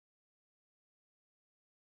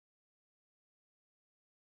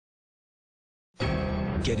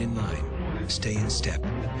get in line, stay in step.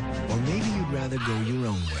 Or maybe you'd rather go your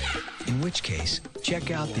own way, in which case,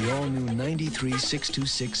 check out the all-new 93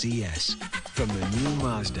 626 ES from the new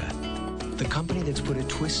Mazda, the company that's put a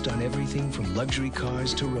twist on everything from luxury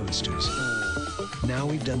cars to roadsters. Now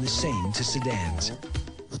we've done the same to sedans,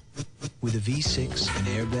 with a V6, an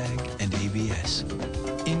airbag, and ABS.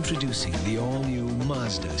 Introducing the all-new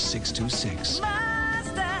Mazda 626.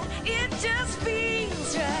 Mazda, it just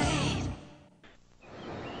feels right.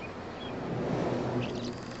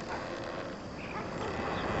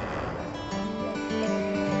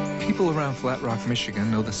 People around Flat Rock,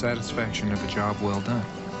 Michigan know the satisfaction of a job well done.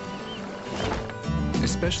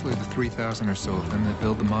 Especially the 3,000 or so of them that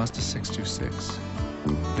build the Mazda 626.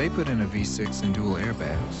 They put in a V6 and dual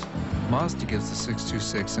airbags. Mazda gives the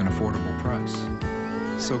 626 an affordable price.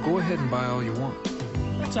 So go ahead and buy all you want.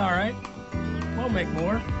 That's all right. We'll make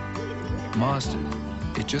more. Mazda,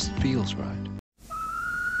 it just feels right.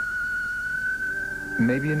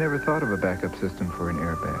 Maybe you never thought of a backup system for an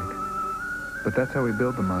airbag. But that's how we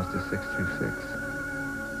build the Mazda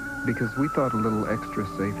 626. Because we thought a little extra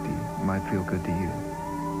safety might feel good to you.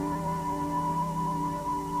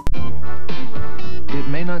 It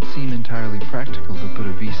may not seem entirely practical to put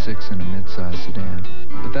a V6 in a mid-size sedan,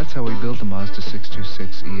 but that's how we built the Mazda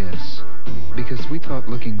 626 ES. Because we thought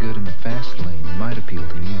looking good in the fast lane might appeal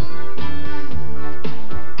to you.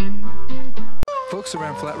 Folks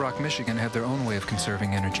around Flat Rock, Michigan have their own way of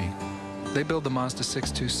conserving energy. They build the Mazda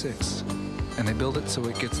 626, and they build it so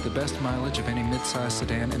it gets the best mileage of any mid-size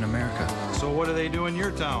sedan in America. So what do they do in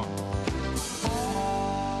your town?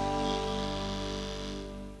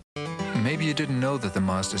 Maybe you didn't know that the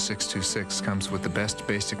Mazda 626 comes with the best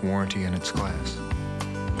basic warranty in its class.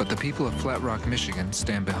 But the people of Flat Rock, Michigan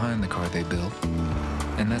stand behind the car they build,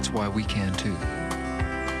 and that's why we can too.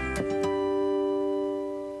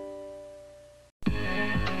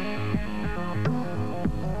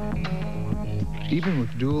 Even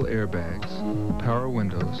with dual airbags, power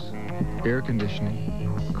windows, air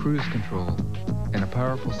conditioning, cruise control, and a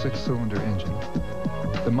powerful 6-cylinder engine,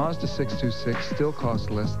 the Mazda 626 still costs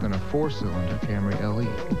less than a 4-cylinder Camry LE.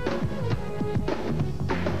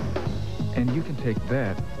 And you can take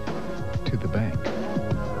that to the bank.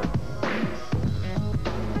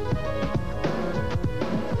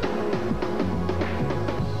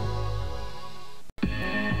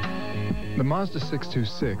 The Mazda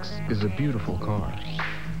 626 is a beautiful car.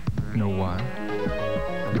 Know why?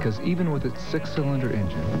 Because even with its 6-cylinder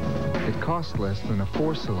engine, it costs less than a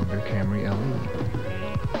 4-cylinder Camry LE.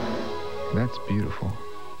 That's beautiful.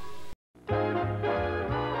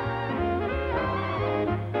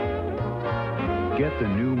 Get the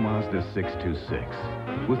new Mazda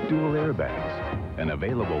 626 with dual airbags, an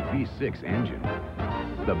available V6 engine,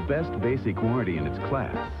 the best basic warranty in its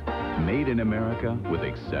class, made in America with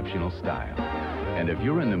exceptional style. And if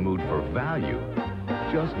you're in the mood for value,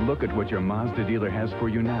 just look at what your Mazda dealer has for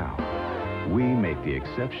you now. We make the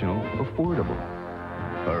exceptional affordable.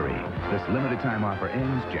 Hurry, this limited time offer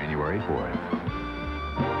ends January 4th.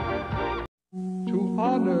 To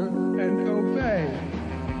honor and obey.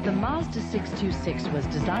 The Mazda 626 was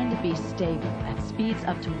designed to be stable at speeds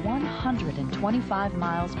up to 125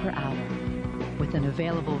 miles per hour. With an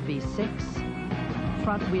available V6,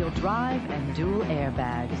 front-wheel drive, and dual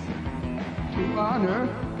airbags. To honor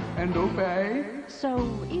and obey.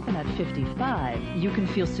 So even at 55, you can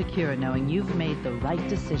feel secure knowing you've made the right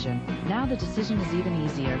decision. Now the decision is even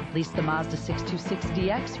easier. Lease the Mazda 626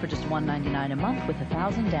 DX for just $199 a month with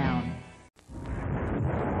 $1,000 down.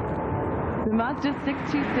 The Mazda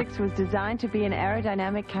 626 was designed to be an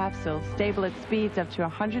aerodynamic capsule, stable at speeds up to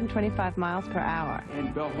 125 miles per hour.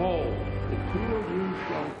 And behold, the two of you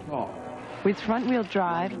shall talk. With front-wheel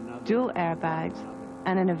drive, dual airbags,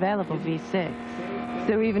 and an available V6.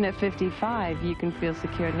 So even at 55, you can feel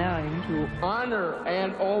secure knowing To honor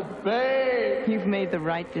and obey. you've made the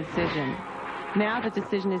right decision. Now the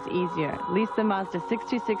decision is easier. Lease the Mazda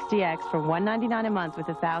 626 DX for $199 a month with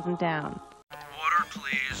 $1,000 down. Order,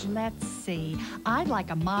 please. Let's see. I'd like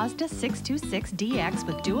a Mazda 626 DX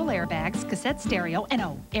with dual airbags, cassette stereo, and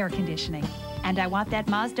air conditioning. And I want that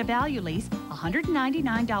Mazda value lease,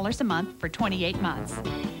 $199 a month for 28 months.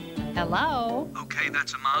 Hello? Okay,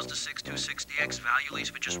 that's a Mazda 626 DX value lease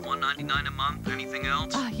for just $199 a month. Anything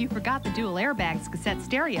else? Oh, you forgot the dual airbags, cassette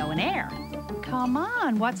stereo, and air. Come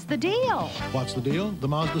on, what's the deal? What's the deal? The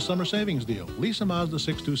Mazda Summer Savings Deal. Lease a Mazda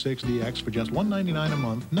 626 DX for just $199 a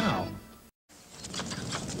month now.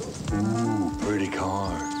 Ooh, pretty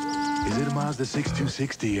car. Is it a Mazda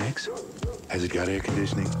 626 DX? Has it got air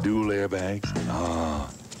conditioning, dual airbags?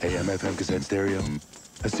 AM/FM cassette stereo?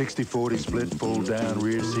 A 60/40 split fold-down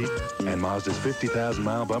rear seat, and Mazda's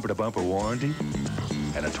 50,000-mile bumper-to-bumper warranty,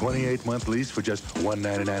 and a 28-month lease for just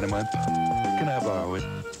 $199 a month. Can I borrow it?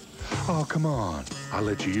 Oh, come on. I'll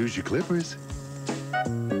let you use your clippers.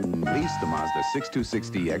 Lease the Mazda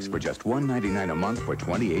 626DX for just $199 a month for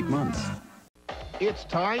 28 months. It's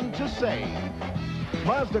time to save.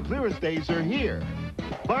 Mazda clearance days are here.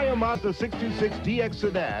 Buy a Mazda 626DX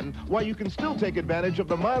sedan while you can still take advantage of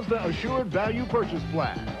the Mazda Assured Value Purchase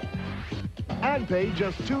Plan. And pay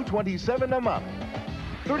just $227 a month.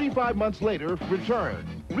 35 months later, return,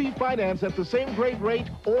 refinance at the same great rate,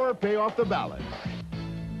 or pay off the balance.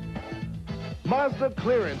 Mazda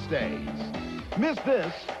clearance days. Miss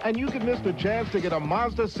this, and you can miss the chance to get a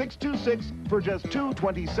Mazda 626 for just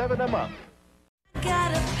 $227 a month.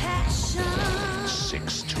 Got a passion.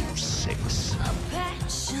 626.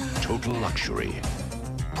 Total luxury.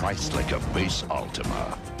 Priced like a base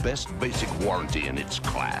Altima. Best basic warranty in its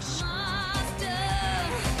class.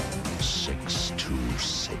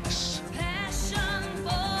 626.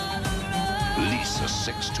 Lease a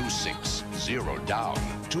 626. 0 down.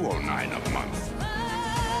 $209 a month.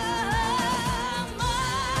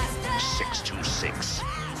 626.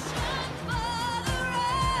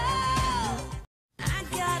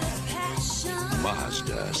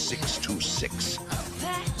 Mazda 626.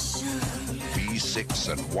 V6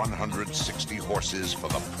 and 160 horses for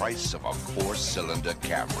the price of a 4-cylinder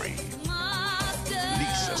Camry.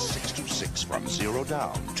 Lease a 626 from 0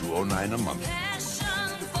 down, $209 a month.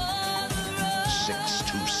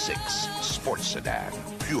 626 Sports Sedan,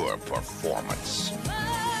 pure performance.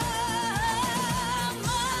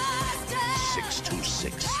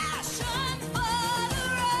 626.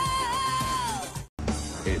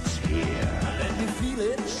 It's here.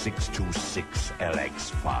 626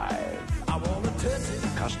 LX5. I want to touch it.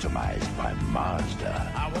 Customized by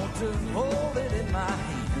Mazda. I want to hold it in my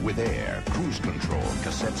hand. With air, cruise control,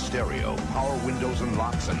 cassette stereo, power windows and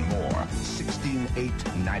locks, and more.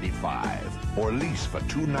 $16,895. Or lease for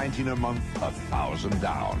 $219 a month, $1,000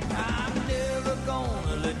 down. I'm never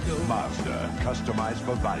gonna let go. Mazda, customized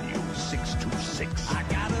for value. 626. I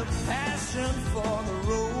got a passion for the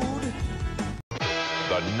road.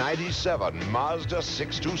 The 97 Mazda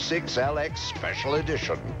 626 LX Special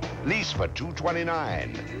Edition. Lease for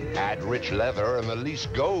 $229. Add rich leather and the lease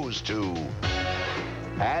goes to.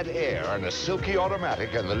 Add air and a silky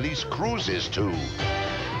automatic and the lease cruises to.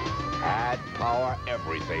 Add power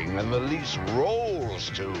everything and the lease rolls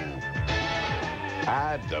to.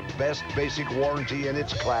 Add the best basic warranty in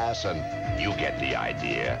its class and you get the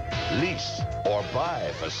idea. Lease or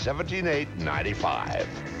buy for $17,895.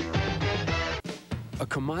 A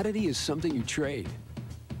commodity is something you trade,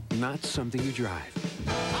 not something you drive.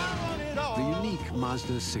 The unique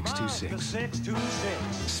Mazda 626.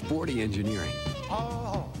 Sporty engineering.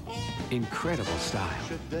 Incredible style.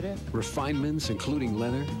 Refinements including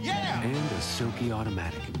leather and a silky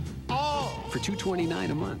automatic. For $229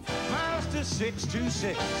 a month. Mazda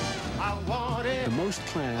 626. I want it. The most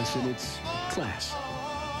class in its class.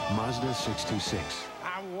 Mazda 626.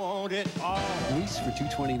 I want it all. Lease for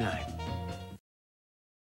 $229.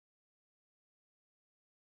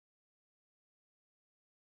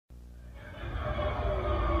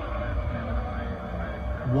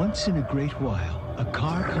 Once in a great while, a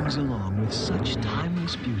car comes along with such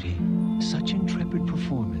timeless beauty, such intrepid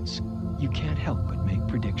performance, you can't help but make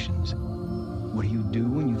predictions. What do you do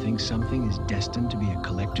when you think something is destined to be a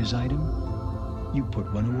collector's item? You put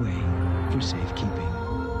one away for safekeeping.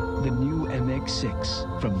 The new MX-6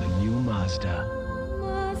 from the new Mazda.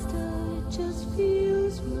 Mazda, it just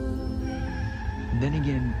feels right. Then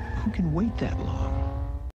again, who can wait that long?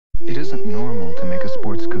 It isn't normal to make a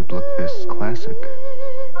sports coupe look this classic.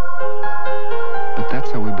 But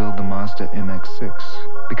that's how we build the Mazda MX-6,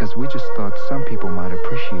 because we just thought some people might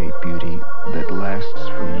appreciate beauty that lasts